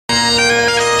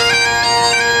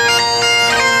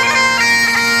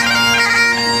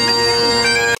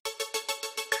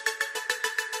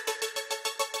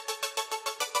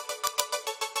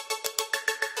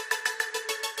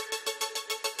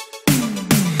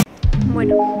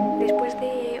Bueno, después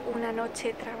de una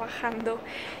noche trabajando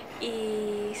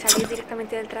y salir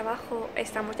directamente del trabajo,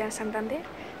 estamos ya en Santander,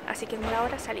 así que en una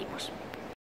hora salimos.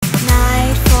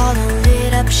 Nightfall on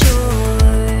lit up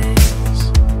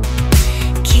shores,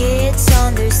 kids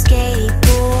on their skateboards,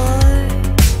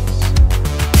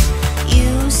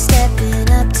 you stepping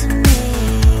up to me,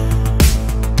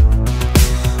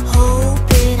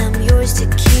 hoping I'm yours to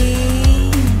keep.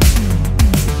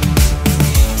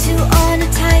 Two on a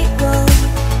tightrope,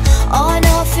 on,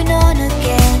 off and on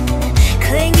again,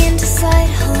 clinging to slight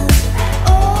hope,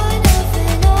 on, off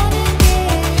and on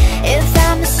again. If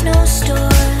I'm a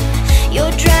snowstorm,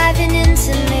 you're driving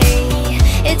into me,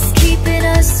 it's keeping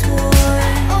us warm.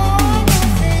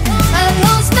 I've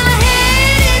lost my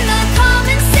head in the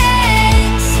common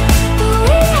sense, but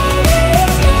we already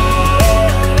know.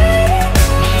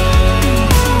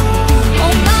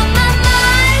 On my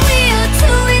mind, we are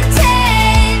too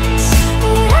intense,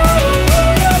 but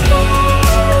I don't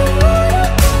wanna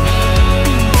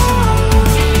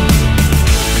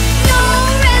no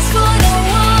rest for no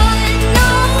one, no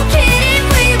kidding,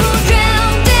 we will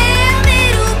drown. Damn,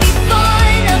 it'll be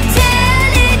fun, I'm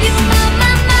telling you. My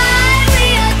mind, we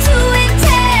are too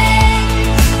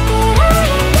intense, but I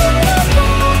don't wanna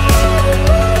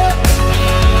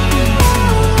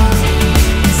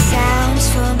sounds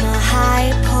from a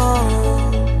high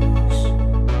post,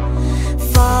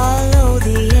 follow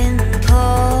the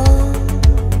impulse.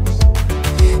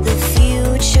 The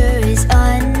future is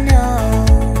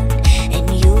unknown, and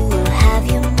you will have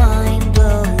your mind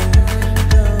blown.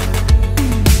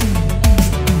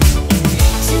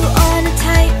 Two on a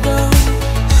tightrope,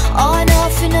 on,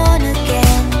 off and on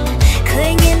again,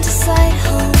 clinging to slight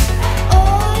hope,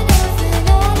 on, off and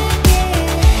on again.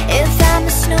 If I'm a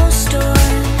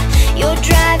snowstorm, you're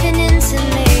driving into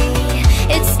me,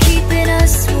 it's keeping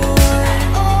us warm.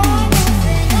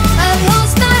 I've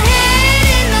lost my head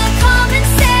in the common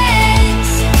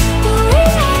sense, but we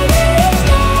already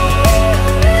know.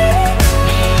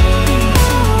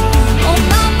 On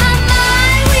my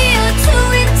mind, we are too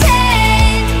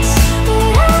intense,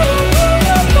 but I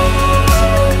don't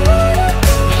wanna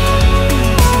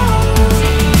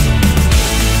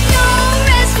no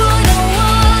rest for no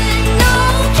one, no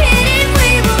kidding, we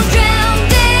will drown.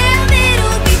 Damn,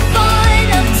 it'll be fun,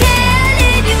 I'm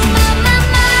telling you. My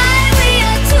mind, we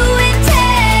are too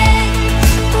intense,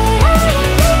 but I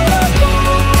don't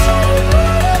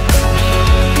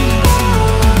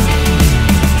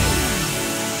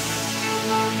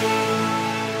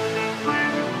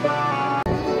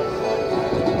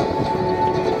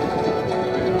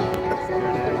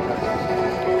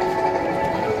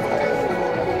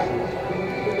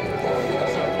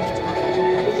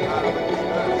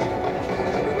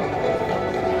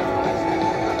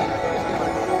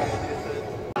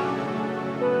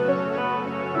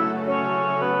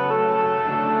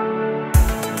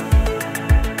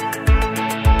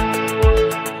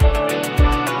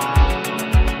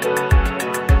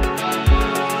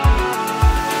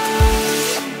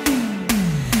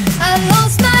I've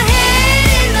lost my head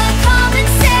in the common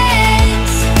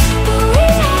sense, but we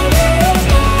already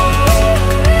know.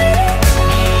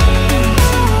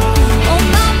 On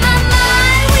my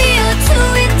mind, we are too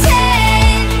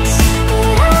intense,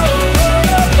 but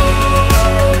I don't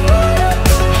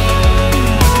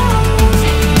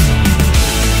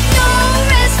no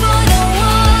rest for no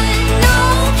one, no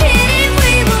kidding,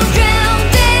 we will drown.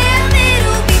 Damn,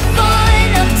 it'll be fun,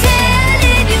 I'm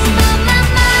telling you. My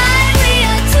mind, we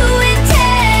are too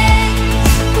intense,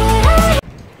 but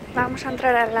I Vamos a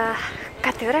entrar a la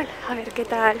catedral, a ver qué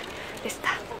tal está.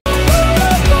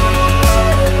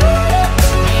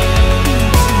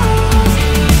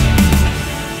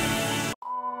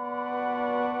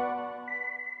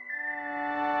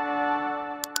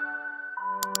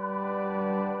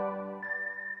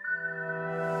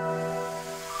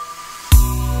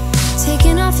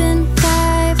 taking off in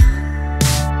 5,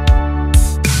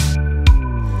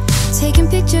 taking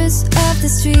pictures of the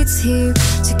streets here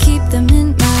to keep them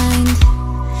in mind,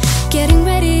 getting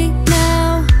ready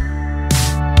now.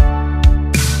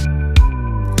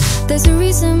 There's a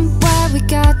reason why we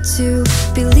got to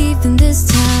believe in this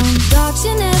town.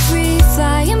 Dodging every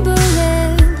flying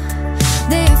bullet,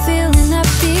 they are filling up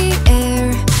the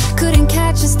air. Couldn't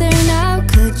catch us there now,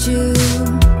 could you?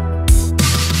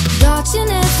 Dodging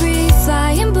every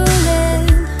flying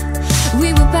bullet,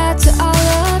 we were bad to all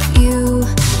of you.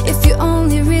 If you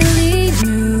only really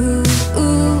knew.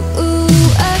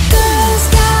 A girl's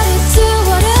gotta do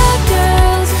what a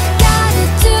girl's gotta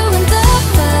do in the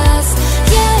fuss.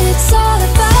 Yeah, it's all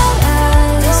about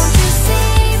us. Don't you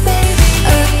see, baby?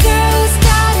 A girl's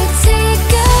gotta take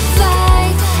a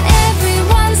flight.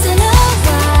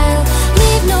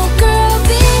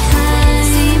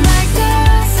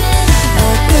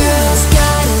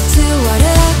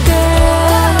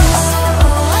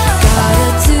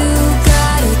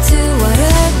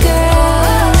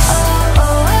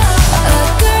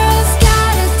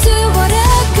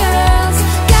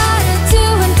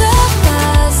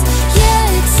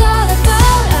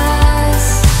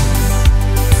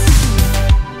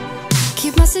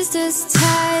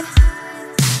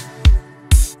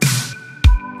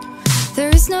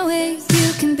 There is no way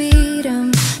you can beat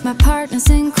 'em. My partners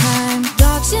in crime,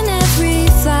 dodging every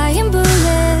flying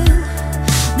bullet.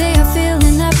 They are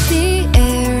filling up the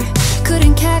air.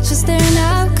 Couldn't catch us there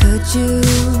now, could you?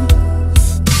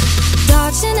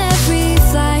 Dodging every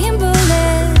flying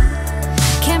bullet.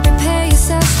 Can't prepare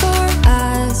yourselves for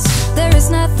us. There is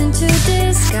nothing to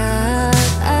discuss.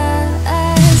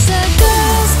 A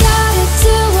girl's gotta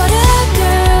do what a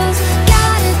girl's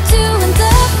gotta do in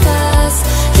the bus.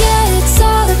 Yeah, it's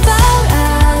all about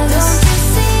us. Don't you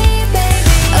see, baby?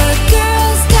 A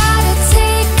girl's gotta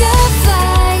take a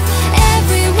flight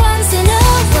every once in a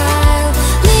while.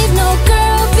 Leave no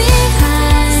girl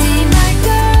behind. See my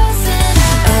girls and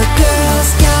I. A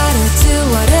girl's gotta do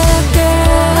what a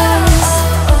girl's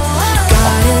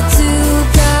gotta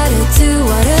do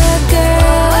what a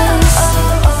girl's.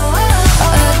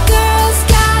 A girl's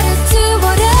gotta do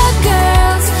what a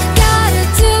girl's gotta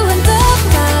do in the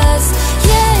bus.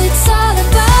 Yeah, it's all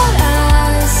about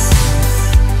us.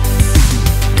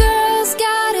 Girls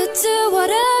gotta do what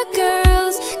a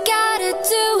girl's gotta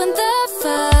do in the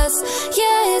fuss.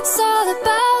 Yeah, it's all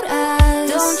about us.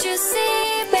 Don't you see,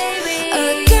 baby? A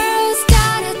girl's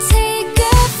gotta take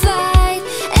a flight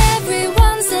every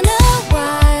once in a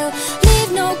while.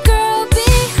 Leave no girl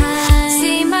behind.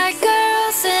 See my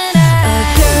girls and I. A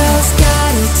girl's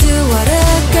gotta do what a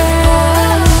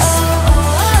girl's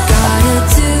gotta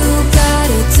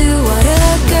do what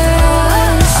a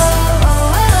girl's.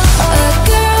 A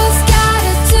girl's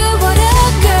gotta do what a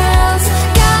girl's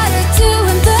gotta do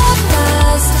in the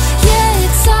bus. Yeah,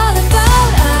 it's all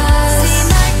about us. See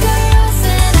my girls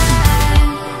and I.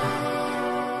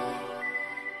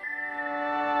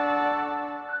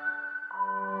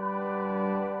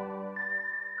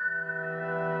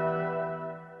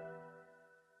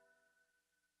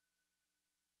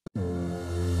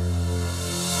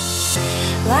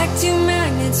 Like two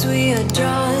magnets, we are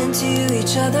drawn to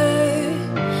each other.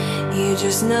 You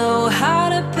just know how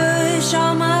to push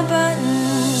all my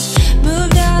buttons.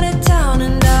 Moved out of town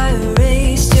and I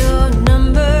erased your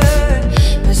number,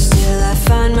 but still I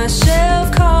find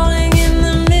myself calling in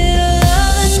the middle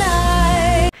of the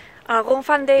night. ¿Algún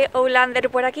fan de Outlander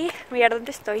por aquí? Mirad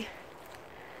dónde estoy.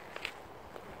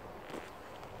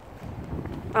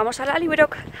 Vamos a la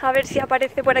Librock a ver si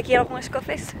aparece por aquí algún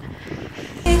escocés.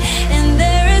 And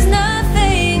there is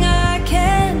nothing I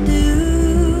can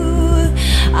do.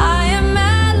 I am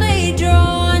madly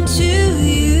drawn to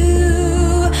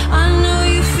you. I know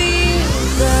you feel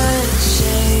the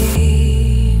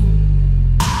same.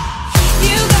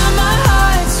 You got my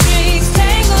heartstrings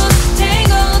tangled,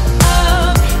 tangled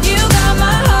up. You got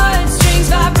my heartstrings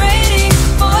vibrating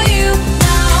for you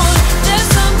now. There's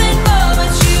something more,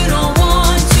 but you don't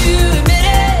want to admit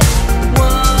it.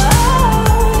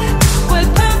 Whoa,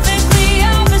 we're perfectly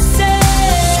opposite.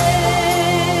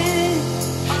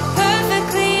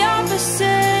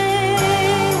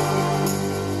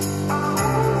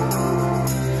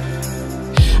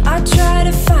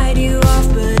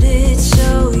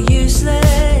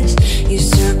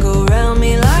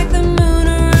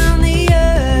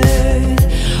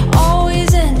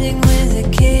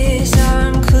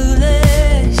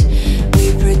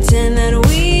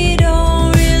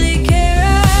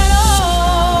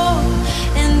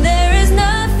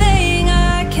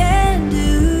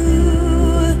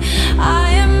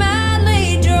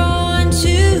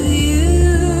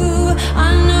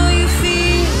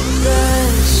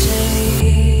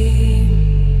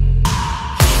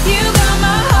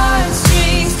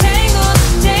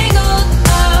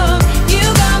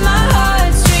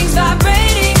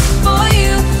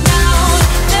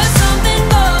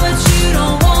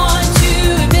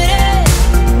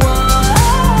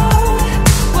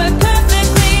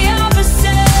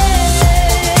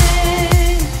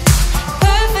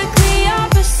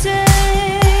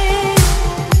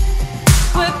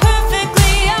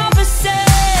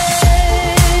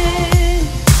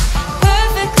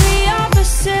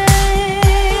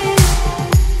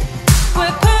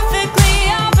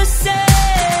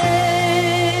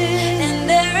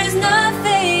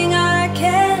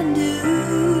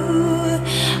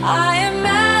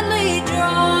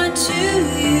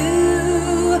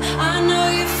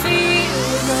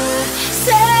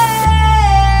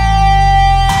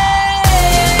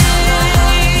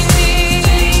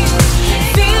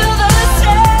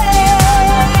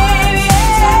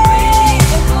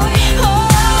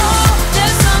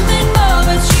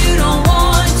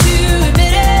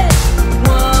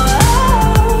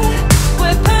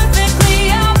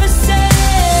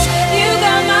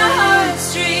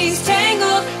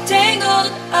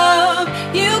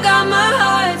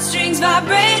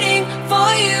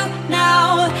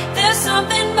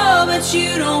 but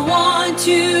you don't want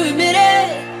to admit it.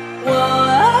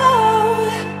 Whoa,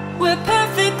 we're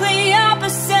perfectly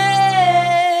opposite.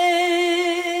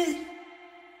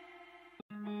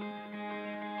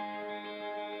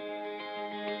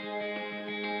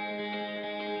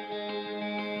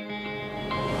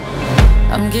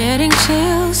 I'm getting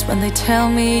chills when they tell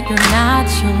me you're not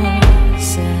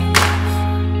yourself.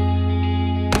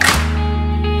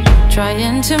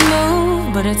 Trying to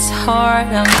move, but it's hard,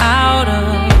 I'm out of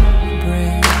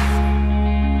breath.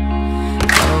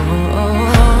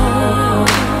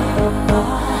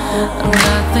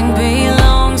 Nothing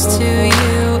belongs to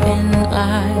you in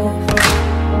life.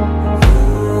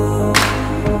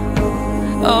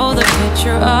 Oh, the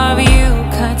picture of you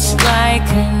cuts like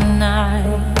a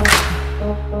knife.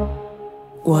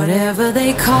 Whatever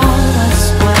they call us,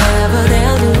 whatever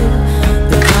they'll do,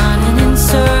 they're running in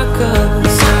circles,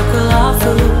 circle of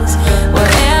fools.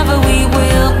 Whatever we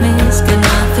will miss, got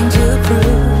nothing to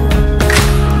prove.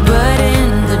 But in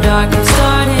the dark I'm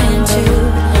starting to.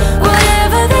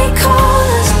 Whatever they call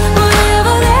us,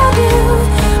 whatever they'll do,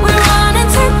 we're running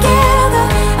together,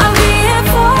 I'll be here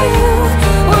for you.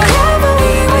 Whatever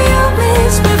we will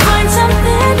miss, we'll find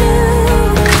something new.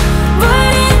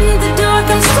 But in the dark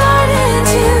I'm starting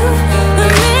to.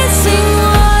 I'm missing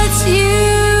what's you.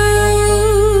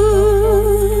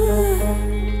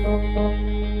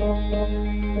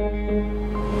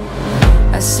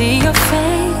 I see your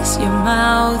face, your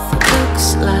mouth looks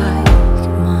like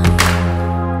mine.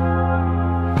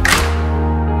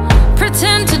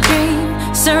 Pretend to dream,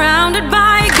 surrounded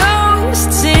by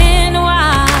ghosts in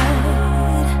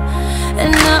white.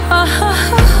 And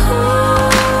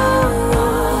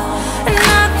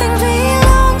nothing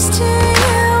belongs to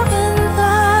you in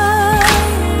life.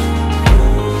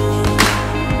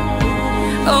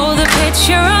 Oh, the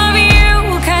picture of you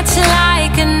cuts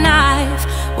like a knife.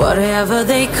 Whatever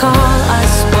they call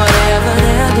us, whatever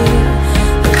they'll do,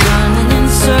 they're running in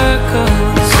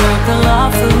circles, circle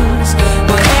of fools.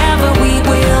 Whatever we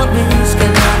will miss,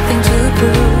 got nothing to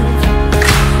prove.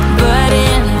 But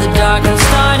in the dark I'm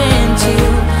starting to.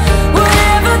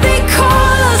 Whatever they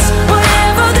call us,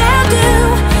 whatever they'll do,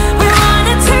 we're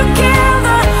running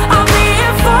together, I'll be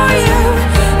here for you.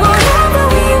 Whatever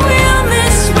we will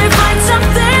miss, we find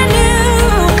something new.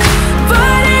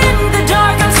 But in the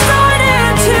dark I'm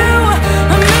starting to.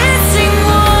 I'm missing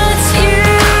what's you.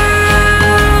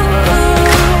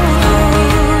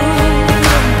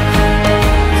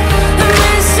 I'm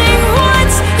missing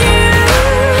what's you.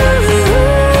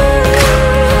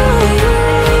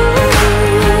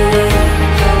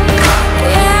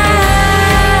 Yeah.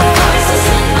 Voices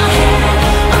in my head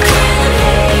are killing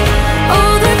me.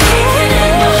 Oh, they're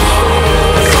killing my head.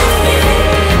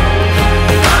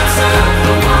 Arms are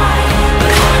open wide,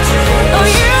 but hard to reach. Oh,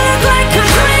 you look like a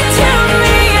drink to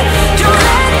me. Don't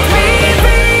let me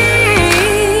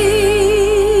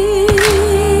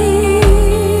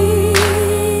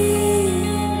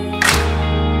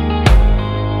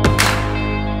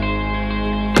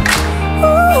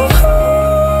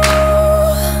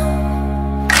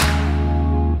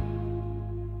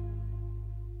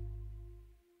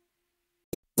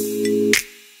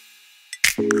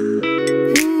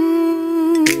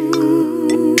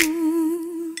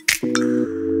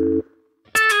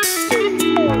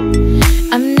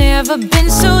I've never been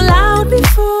so loud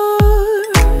before.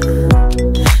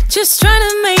 Just trying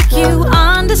to make you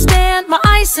understand my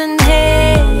eyes and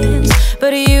hands.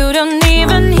 But you don't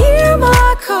even hear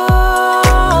my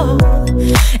call.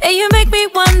 And you make me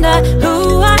wonder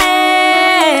who I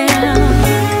am.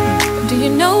 Do you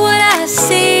know what I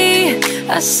see?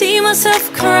 I see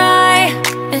myself cry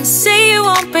and say you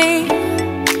won't be.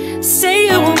 Say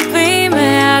you won't be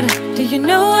mad. Do you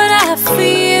know what I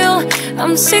feel?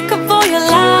 I'm sick of all your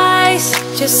lies.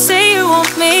 Just say you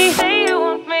want me. Say you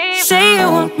want me. Say you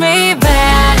want me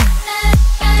bad.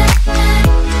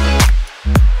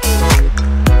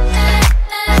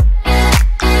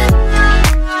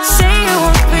 Say you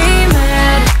won't be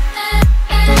mad.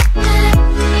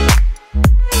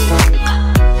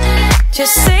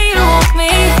 Just say you want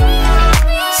me.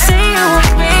 Say you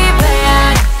want me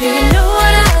bad. Do you know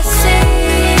what I see?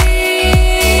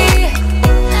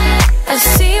 I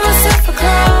see myself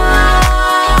cry.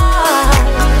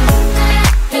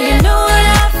 Do you know what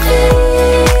I feel?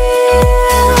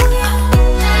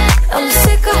 I'm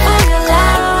sick of all your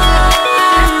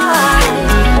lies.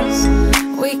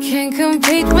 We can't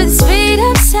compete with speed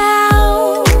and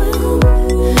sound,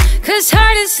 'cause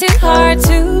heart is too hard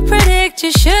to predict.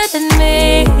 You should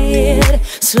admit,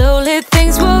 slowly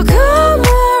things will come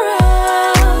around.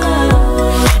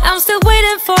 I'm still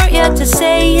waiting for you to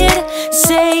say it,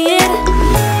 say it.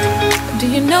 Do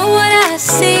you know what I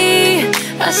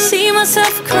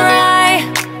myself cry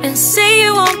and say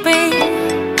you won't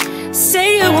be,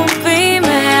 say you won't be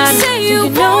mad. Say you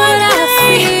know what I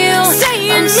feel.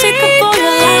 I'm sick of all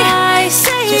your lies.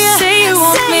 Just say you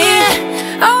want me.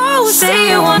 Oh, say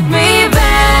you want me.